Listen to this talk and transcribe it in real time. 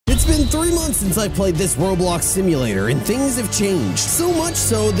been 3 months since I played this Roblox simulator, and things have changed. So much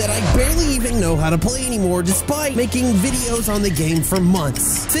so that I barely even know how to play anymore, despite making videos on the game for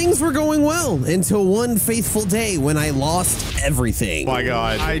months. Things were going well until one faithful day when I lost everything. Oh my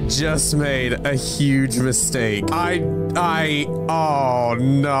God, I just made a huge mistake. Oh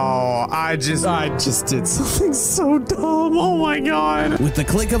no, I just did something so dumb. Oh my God. With the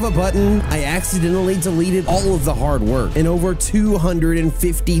click of a button, I accidentally deleted all of the hard work and over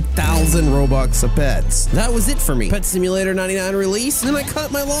 250,000 Robux of pets. That was it for me. Pet Simulator 99 released, and I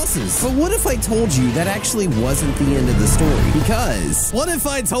cut my losses. But what if I told you that actually wasn't the end of the story? Because what if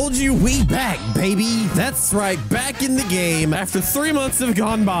I told you we back, baby? That's right, back in the game after 3 months have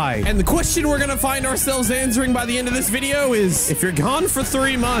gone by. And the question we're gonna find ourselves answering by the end of this video is, if you're gone for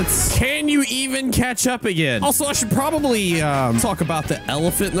 3 months, can you even catch up again? Also, I should probably talk about the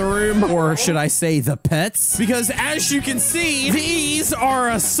elephant in the room, or should I say the pets? Because as you can see, these are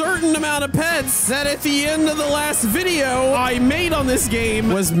a certain amount of pets that at the end of the last video I made on this game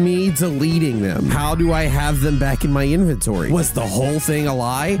was me deleting them. How do I have them back in my inventory? Was the whole thing a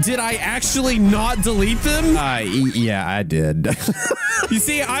lie? Did I actually not delete them? Yeah, I did. You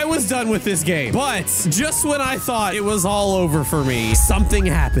see, I was done with this game, but just when I thought it was all over for me, something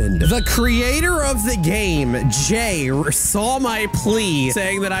happened. The creator of the game, Jay, saw my plea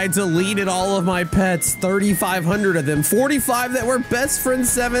saying that I deleted all of my pets, 3,500 of them, 45 that were best friends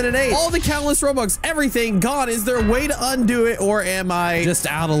 7 and 8, all the countless Robux, everything gone. Is there a way to undo it, or am I just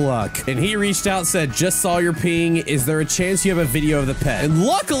out of luck? And he reached out, said, just saw your ping. Is there a chance you have a video of the pet? And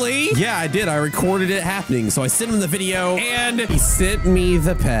luckily, yeah, I did. I recorded it happening. So I sent him the video and he sent me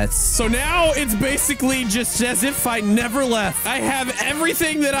the pets. So now it's basically just as if I never left. I have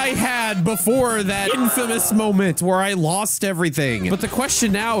everything that I had before that infamous moment where I lost everything. But the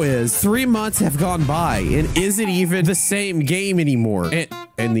question now is, 3 months have gone by, and is it even the same game anymore?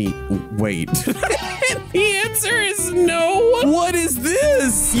 And the wait. The answer is no. What is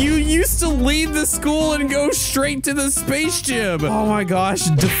this? You used to leave the school and go straight to the space gym. Oh my gosh.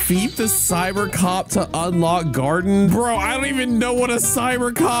 Defeat the cyber cop to unlock garden. Bro, I don't even know what a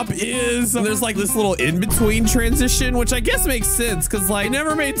cyber cop is. And there's like this little in-between transition, which I guess makes sense because like it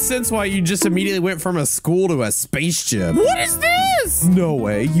never made sense why you just immediately went from a school to a space gym. What is this? No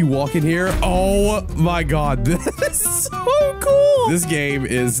way. You walk in here. Oh my God. This is so cool. This game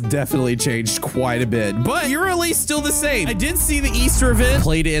is definitely changed quite a bit, but you're at least still the same. I did see the Easter event,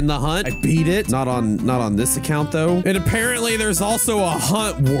 played it in the hunt. I beat it. Not on this account though. And apparently there's also a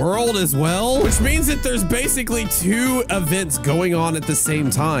hunt world as well, which means that there's basically 2 events going on at the same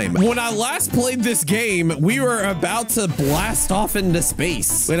time. When I last played this game, we were about to blast off into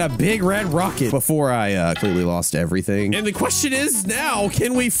space in a big red rocket before I completely lost everything. And the question is now,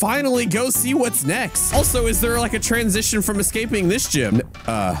 can we finally go see what's next? Also, is there like a transition from escaping this gym?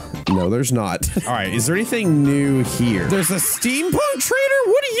 No, there's not. All right, is there anything new here? There's a steampunk trader?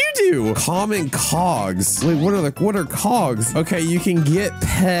 What do you do? Common cogs. Wait, what are cogs? Okay, you can get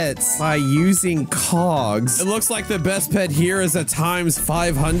pets by using cogs. It looks like the best pet here is a times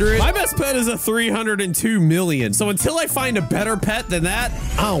 500. My best pet is a 302 million. So until I find a better pet than that,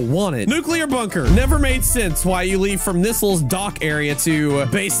 I don't want it. Nuclear bunker. Never made sense why you leave from this little dock area to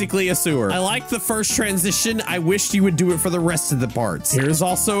basically a sewer. I like the first transition. I wished you would do it for the rest of the parts. Here's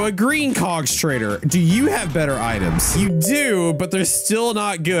also a green cogs trader. Do you have better items? You do, but they're still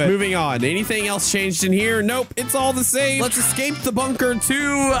not good. Moving on. Anything else changed in here? Nope, it's all the same. Let's escape the bunker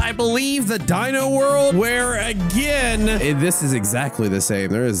to, I believe, the dino world, where again, this is exactly the same.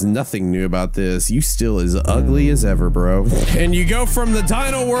 There is nothing new about this. You still as ugly as ever, bro. And you go from the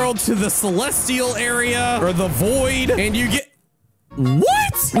dino world to the celestial area, or the void, and you get...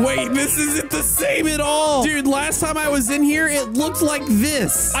 What? Wait, this isn't the same at all. Dude, last time I was in here, it looked like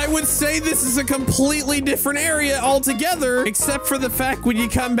this. I would say this is a completely different area altogether, except for the fact when you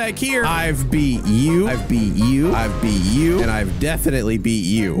come back here, I've beat you, I've beat you, I've beat you, and I've definitely beat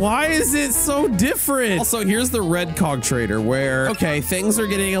you. Why is it so different? Also, here's the red cog trader where, okay, things are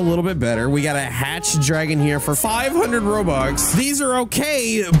getting a little bit better. We got a hatched dragon here for 500 Robux. These are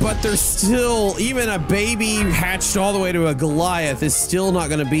okay, but they're still, even a baby hatched all the way to a Goliath is still not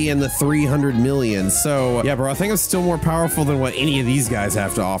going to be in the 300 million. So yeah, bro, I think I'm still more powerful than what any of these guys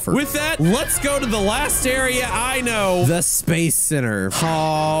have to offer. With that, let's go to the last area I know, the Space Center.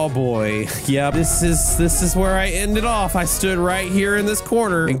 Oh boy. Yep, this is where I ended off. I stood right here in this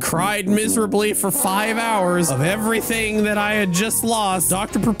corner and cried miserably for 5 hours of everything that I had just lost.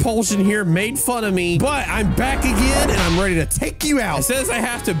 Dr. Propulsion here made fun of me, but I'm back again and I'm ready to take you out. It says I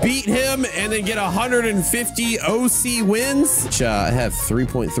have to beat him and then get 150 OC wins, which I have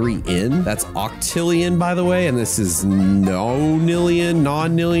 3.3 in. That's octillion, by the way, and this is nonillion,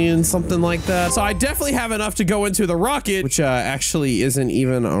 non-nillion, something like that. So I definitely have enough to go into the rocket, which actually isn't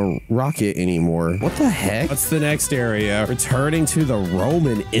even a rocket anymore. What the heck? What's the next area? Returning to the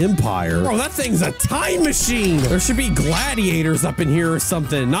Roman Empire. Bro, that thing's a time machine. There should be gladiators up in here or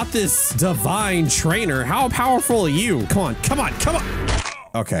something, not this divine trainer. How powerful are you? Come on, come on, come on.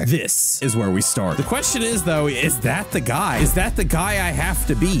 Okay, this is where we start. The question is, though, is that the guy? Is that the guy I have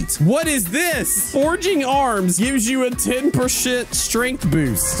to beat? What is this? Forging arms gives you a 10% strength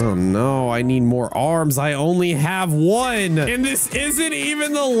boost. Oh no, I need more arms. I only have one. And this isn't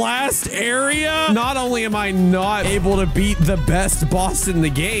even the last area. Not only am I not able to beat the best boss in the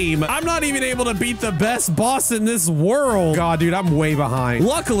game, I'm not even able to beat the best boss in this world. God, dude, I'm way behind.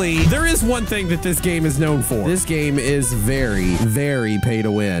 Luckily, there is one thing that this game is known for. This game is very, very pay to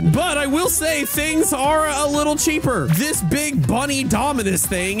win. But I will say things are a little cheaper. This big bunny Dominus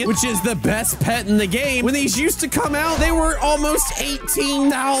thing, which is the best pet in the game, when these used to come out, they were almost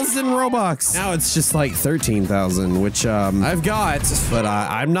 18,000 Robux. Now it's just like 13,000, which I've got, but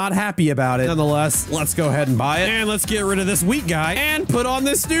I'm not happy about it. Nonetheless, let's go ahead and buy it. And let's get rid of this weak guy and put on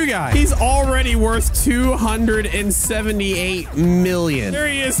this new guy. He's already worth 278 million. There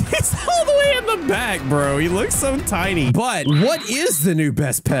he is. He's all the way in the back, bro. He looks so tiny. But what is the new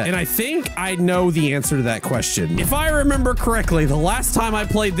best pet? And I think I know the answer to that question. If I remember correctly, the last time I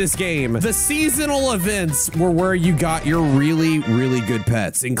played this game, the seasonal events were where you got your really, really good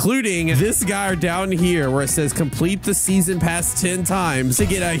pets, including this guy down here where it says complete the season pass 10 times to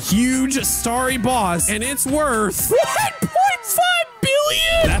get a huge starry boss, and it's worth 1.5 billion.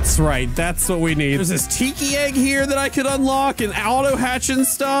 That's right. That's what we need. There's this tiki egg here that I could unlock and auto hatch and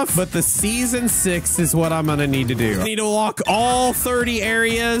stuff, but the season 6 is what I'm gonna need to do. I need to unlock all 30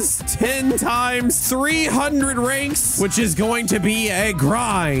 areas 10 times, 300 ranks, which is going to be a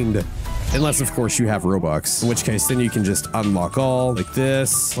grind. Unless, of course, you have Robux, in which case then you can just unlock all like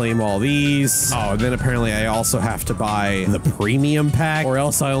this, claim all these. Oh, and then apparently I also have to buy the premium pack, or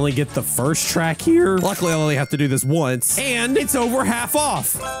else I only get the first track here. Luckily, I only have to do this once, and it's over half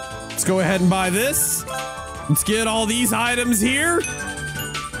off. Let's go ahead and buy this. Let's get all these items here.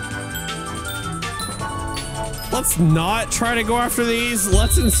 Let's not try to go after these.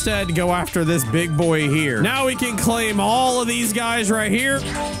 Let's instead go after this big boy here. Now we can claim all of these guys right here.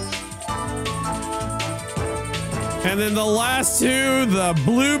 And then the last two, the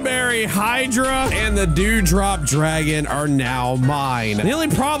Blueberry Hydra and the Dewdrop Dragon, are now mine. The only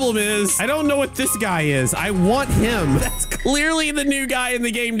problem is I don't know what this guy is. I want him. That's clearly the new guy in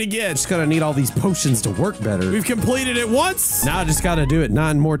the game to get. Just gonna need all these potions to work better. We've completed it once. Now I just gotta do it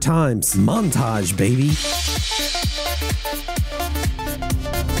 9 more times. Montage, baby.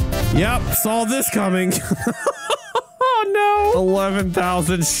 Yep, saw this coming. Oh no,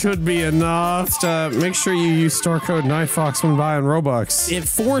 11,000 should be enough. Just, make sure you use Starcode NightFoxx when buying Robux. It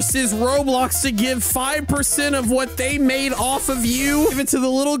forces Roblox to give 5% of what they made off of you. Give it to the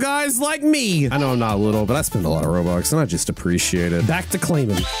little guys like me. I know I'm not little, but I spend a lot of Robux and I just appreciate it. Back to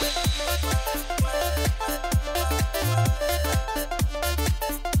claiming.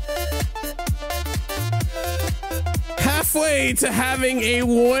 Halfway to having a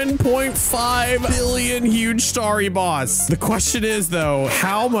 1.5 billion huge starry boss. The question is, though,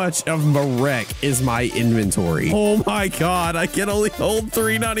 how much of Marek is my inventory? Oh my god, I can only hold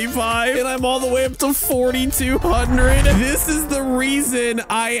 395 and I'm all the way up to 4,200. This is the reason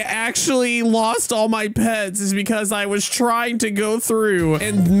I actually lost all my pets, is because I was trying to go through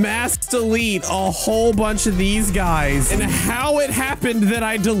and mass delete a whole bunch of these guys. And how it happened that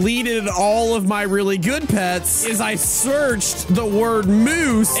I deleted all of my really good pets is I searched the word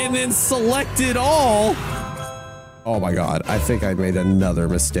moose and then selected all. Oh my god, I think I made another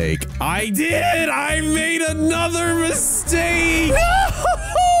mistake. I did! I made another mistake! No!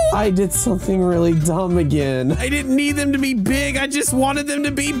 I did something really dumb again. I didn't need them to be big. I just wanted them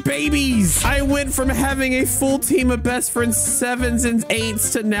to be babies. I went from having a full team of best friends 7s and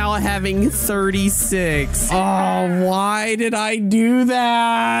 8s to now having 36. Oh, why did I do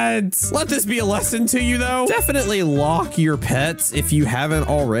that? Let this be a lesson to you, though. Definitely lock your pets if you haven't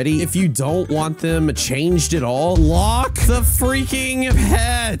already. If you don't want them changed at all, lock the freaking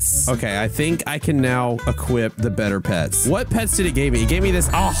pets. Okay, I think I can now equip the better pets. What pets did it give me? It gave me this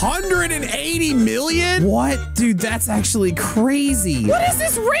 180 million? What? Dude, that's actually crazy. What is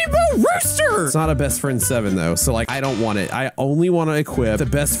this rainbow rooster? It's not a best friend 7 though, so like I don't want it. I only want to equip the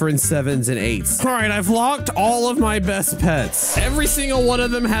best friend 7s and 8s. All right, I've locked all of my best pets. Every single one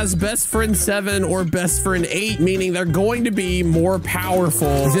of them has best friend 7 or best friend 8, meaning they're going to be more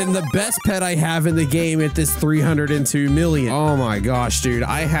powerful than the best pet I have in the game at this 302 million. Oh my gosh, dude,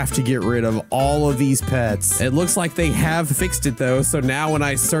 I have to get rid of all of these pets. It looks like they have fixed it though, so now when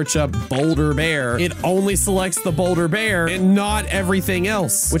I search up Boulder Bear, it only selects the Boulder Bear and not everything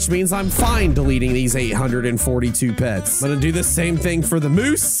else, which means I'm fine deleting these 842 pets. I'm gonna do the same thing for the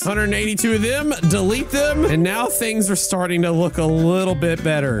moose. 182 of them, delete them, and now things are starting to look a little bit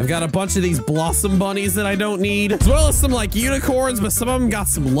better. I've got a bunch of these blossom bunnies that I don't need, as well as some like unicorns, but some of them got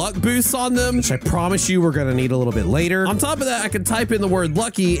some luck boosts on them, which I promise you we're gonna need a little bit later. On top of that, I can type in the word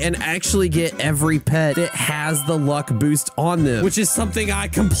lucky and actually get every pet that has the luck boost on them, which is something I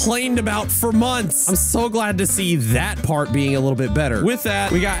complained about for months. I'm so glad to see that part being a little bit better. With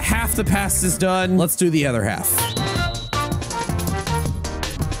that, we got half the passes done. Let's do the other half.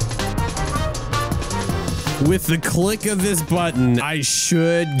 With the click of this button, I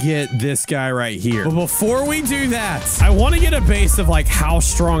should get this guy right here. But before we do that, I want to get a base of like how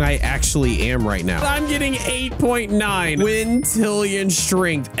strong I actually am right now. I'm getting 8.9 quintillion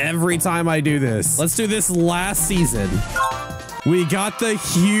strength every time I do this. Let's do this last season. We got the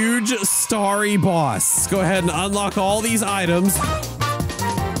huge starry boss. Let's go ahead and unlock all these items.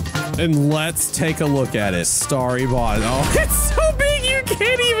 And let's take a look at it. Starry boss. Oh, it's so big you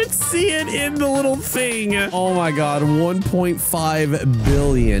can't even see it in the little thing. Oh my god, 1.5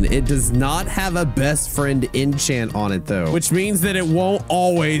 billion. It does not have a best friend enchant on it though, which means that it won't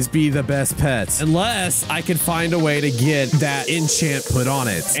always be the best pet unless I could find a way to get that enchant put on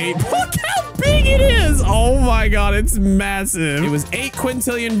it. Look how big it is. Oh my god, it's massive. It was 8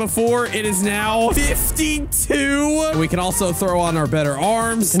 quintillion before. It is now 52. We can also throw on our better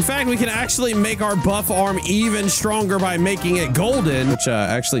arms. In fact, we can actually make our buff arm even stronger by making it golden, which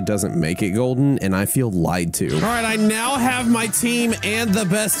actually doesn't make it golden, and I feel lied to. All right, I now have my team and the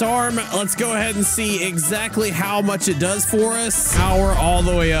best arm. Let's go ahead and see exactly how much it does for us. Now we're all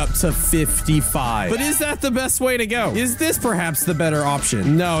the way up to 55. But is that the best way to go? Is this perhaps the better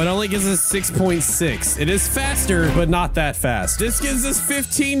option? No, it only gives us 6.6. It is faster, but not that fast. This gives us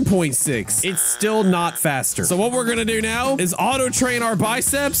 15.6. It's still not faster. So what we're gonna do now is auto train our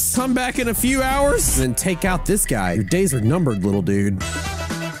biceps, come back in a few hours, and then take out this guy. Your days are numbered, little dude.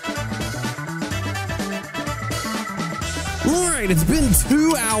 All right, it's been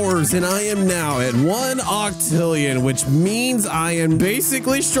 2 hours and I am now at 1 octillion, which means I am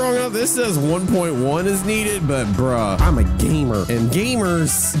basically strong enough. This says 1.1 is needed, but bruh, I'm a gamer and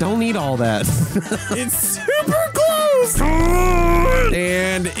gamers don't need all that. It's super close.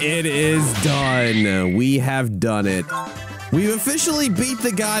 And it is done. We have done it. We've officially beat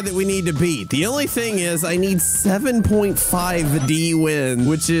the guy that we need to beat. The only thing is I need 7.5 D wins,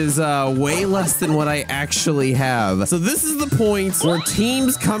 which is way less than what I actually have. So this is the point where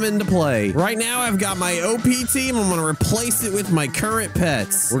teams come into play. Right now I've got my OP team. I'm gonna replace it with my current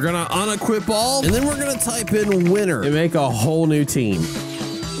pets. We're gonna unequip all, and then we're gonna type in winner and make a whole new team.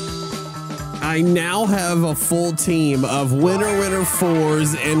 I now have a full team of winner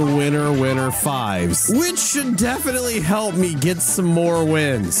 4s and winner 5s, which should definitely help me get some more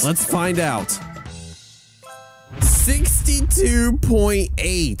wins. Let's find out.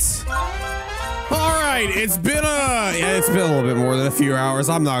 62.8. All right, it's been a little bit more than a few hours.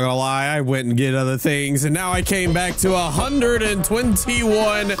 I'm not gonna lie. I went and did other things, and now I came back to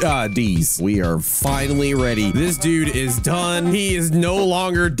 121 Ds. We are finally ready. This dude is done. He is no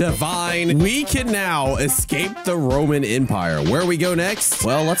longer divine. We can now escape the Roman Empire. Where we go next?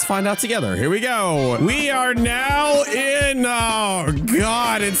 Well, let's find out together. Here we go. We are now in, oh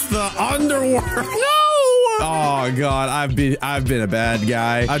God, it's the underworld. No! Oh God, I've been a bad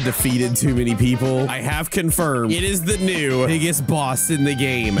guy. I've defeated too many people. I have confirmed it is the new biggest boss in the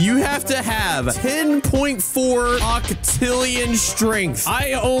game. You have to have 10.4 octillion strength.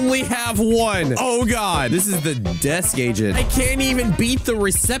 I only have 1. Oh God, this is the desk agent. I can't even beat the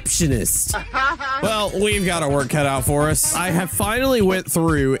receptionist. Well, we've got our work cut out for us. I have finally went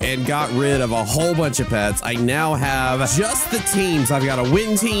through and got rid of a whole bunch of pets. I now have just the teams. I've got a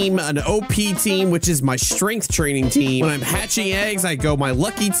win team, an OP team, which is my strength training team. When I'm hatching eggs, I go my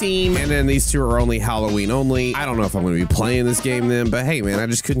lucky team, and then these two are only Halloween only. I don't know if I'm going to be playing this game then, but hey man, I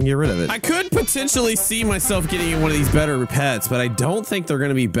just couldn't get rid of it. I could potentially see myself getting one of these better pets, but I don't think they're going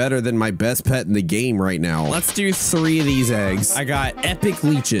to be better than my best pet in the game right now. Let's do 3 of these eggs. I got epic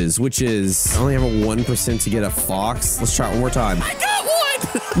leeches, which is, I only have a 1% to get a fox. Let's try it one more time. I got one!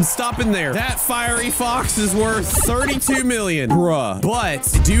 I'm stopping there. That fiery fox is worth 32 million. Bruh.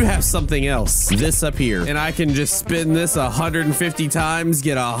 But I do have something else. This up here. And I can just spin this 150 times,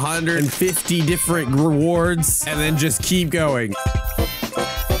 get 150 different rewards, and then just keep going.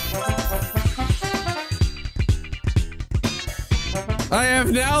 I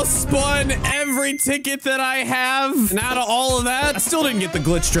have now spun every ticket that I have. And out of all of that, I still didn't get the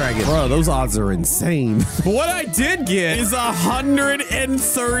glitch dragon. Bro, those odds are insane. But what I did get is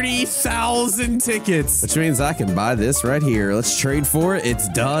 130,000 tickets, which means I can buy this right here. Let's trade for it. It's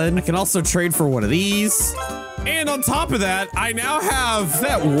done. I can also trade for one of these. And on top of that, I now have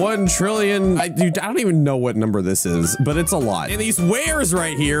that 1 trillion. Dude, I don't even know what number this is, but it's a lot. And these wares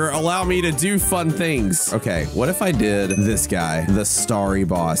right here allow me to do fun things. Okay, what if I did this guy, the starry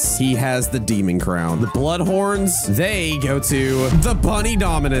boss? He has the demon crown. The blood horns, they go to the bunny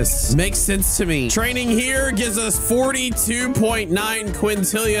dominus. Makes sense to me. Training here gives us 42.9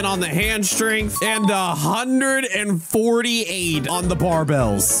 quintillion on the hand strength and 148 on the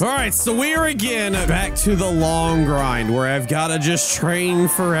barbells. All right, so we are again back to the long grind where I've got to just train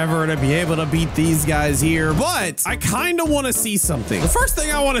forever to be able to beat these guys here. But I kind of want to see something. The first thing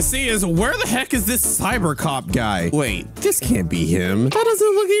I want to see is where the heck is this cyber cop guy? Wait, this can't be him. That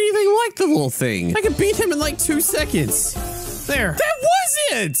doesn't look anything like the little thing. I could beat him in like 2 seconds. There. That was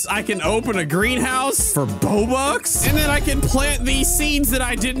it. I can open a greenhouse for Robux, and then I can plant these seeds that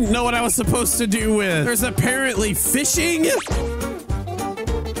I didn't know what I was supposed to do with. There's apparently fishing.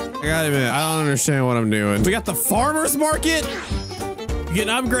 I gotta admit, I don't understand what I'm doing. We got the farmer's market. You can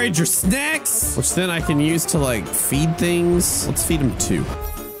upgrade your snacks, which then I can use to like feed things. Let's feed him 2.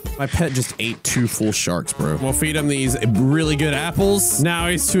 My pet just ate 2 full sharks, bro. We'll feed him these really good apples. Now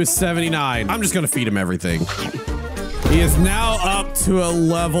he's to a 79. I'm just gonna feed him everything. He is now up to a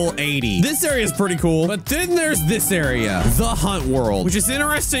level 80. This area is pretty cool, but then there's this area, the hunt world, which is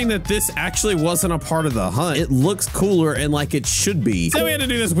interesting that this actually wasn't a part of the hunt. It looks cooler and like it should be. So we had to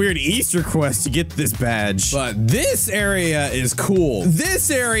do this weird Easter quest to get this badge, but this area is cool. This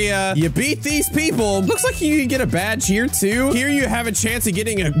area, you beat these people. Looks like you can get a badge here too. Here you have a chance of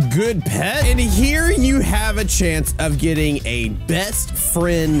getting a good pet, and here you have a chance of getting a best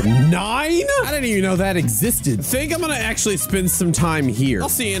friend 9. I didn't even know that existed. I think I'm gonna actually spend some time here. I'll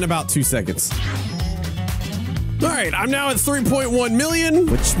see you in about 2 seconds. All right, I'm now at 3.1 million,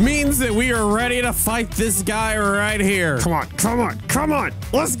 which means that we are ready to fight this guy right here. Come on, come on, come on.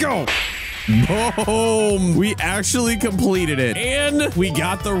 Let's go. Boom! We actually completed it. And we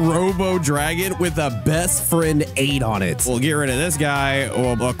got the Robo Dragon with a best friend 8 on it. We'll get rid of this guy.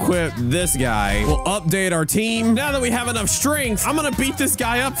 We'll equip this guy. We'll update our team. Now that we have enough strength, I'm gonna beat this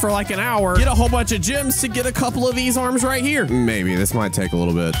guy up for like an hour, get a whole bunch of gems to get a couple of these arms right here. Maybe this might take a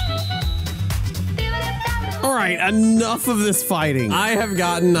little bit. All right, enough of this fighting. I have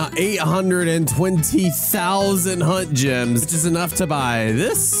gotten 820,000 hunt gems, which is enough to buy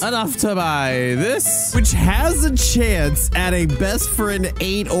this, enough to buy this, which has a chance at a best friend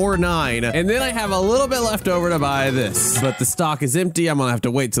 8 or 9. And then I have a little bit left over to buy this, but the stock is empty. I'm gonna have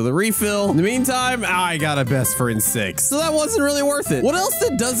to wait till the refill. In the meantime, I got a best friend 6. So that wasn't really worth it. What else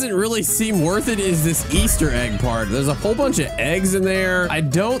that doesn't really seem worth it is this Easter egg part. There's a whole bunch of eggs in there. I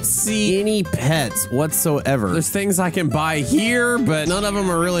don't see any pets whatsoever. There's things I can buy here, but none of them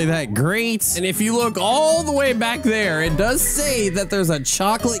are really that great. And if you look all the way back there, it does say that there's a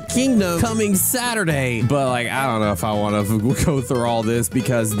chocolate kingdom coming Saturday. But like, I don't know if I want to go through all this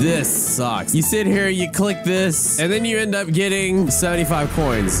because this sucks. You sit here, you click this, and then you end up getting 75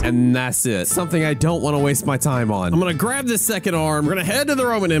 coins. And that's it. Something I don't want to waste my time on. I'm going to grab this second arm. We're going to head to the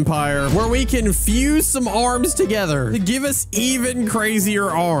Roman Empire where we can fuse some arms together to give us even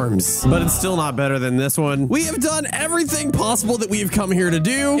crazier arms. But it's still not better than this one. We have done everything possible that we have come here to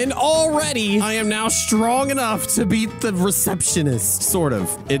do, and already I am now strong enough to beat the receptionist. Sort of.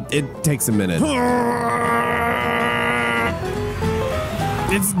 It takes a minute.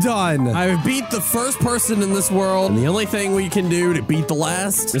 It's done. I've beat the first person in this world, and the only thing we can do to beat the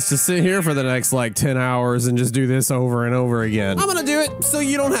last is to sit here for the next like 10 hours and just do this over and over again. I'm gonna do it so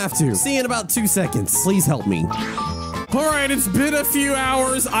you don't have to. See you in about 2 seconds. Please help me. All right, it's been a few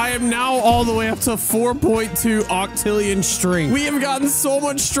hours. I am now all the way up to 4.2 octillion strength. We have gotten so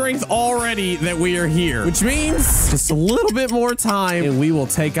much strength already that we are here, which means just a little bit more time and we will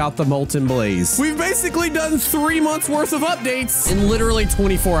take out the Molten Blaze. We've basically done 3 months worth of updates in literally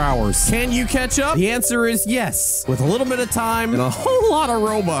 24 hours. Can you catch up? The answer is yes. With a little bit of time and a whole lot of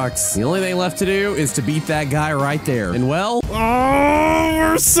Robux. The only thing left to do is to beat that guy right there. And well, oh,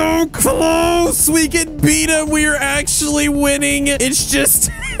 we're so close. We can beat him. We are actually winning. It's just,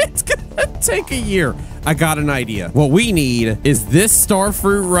 it's gonna take a year. I got an idea. What we need is this star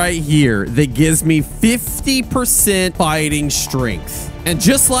fruit right here that gives me 50% fighting strength. And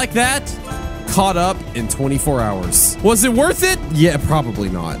just like that, caught up in 24 hours. Was it worth it? Yeah, probably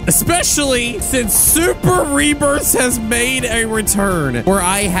not. Especially since Super Rebirth has made a return where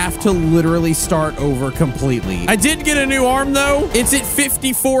I have to literally start over completely. I did get a new arm though. It's at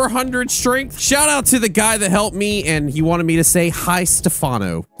 5,400 strength. Shout out to the guy that helped me, and he wanted me to say hi,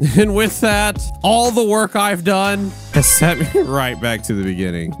 Stefano. And with that, all the work I've done has set me right back to the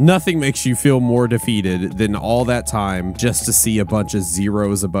beginning. Nothing makes you feel more defeated than all that time just to see a bunch of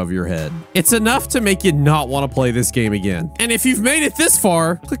zeros above your head. It's enough to make you not want to play this game again. And if you've made it this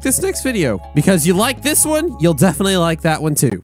far, click this next video. Because you like this one, you'll definitely like that one too.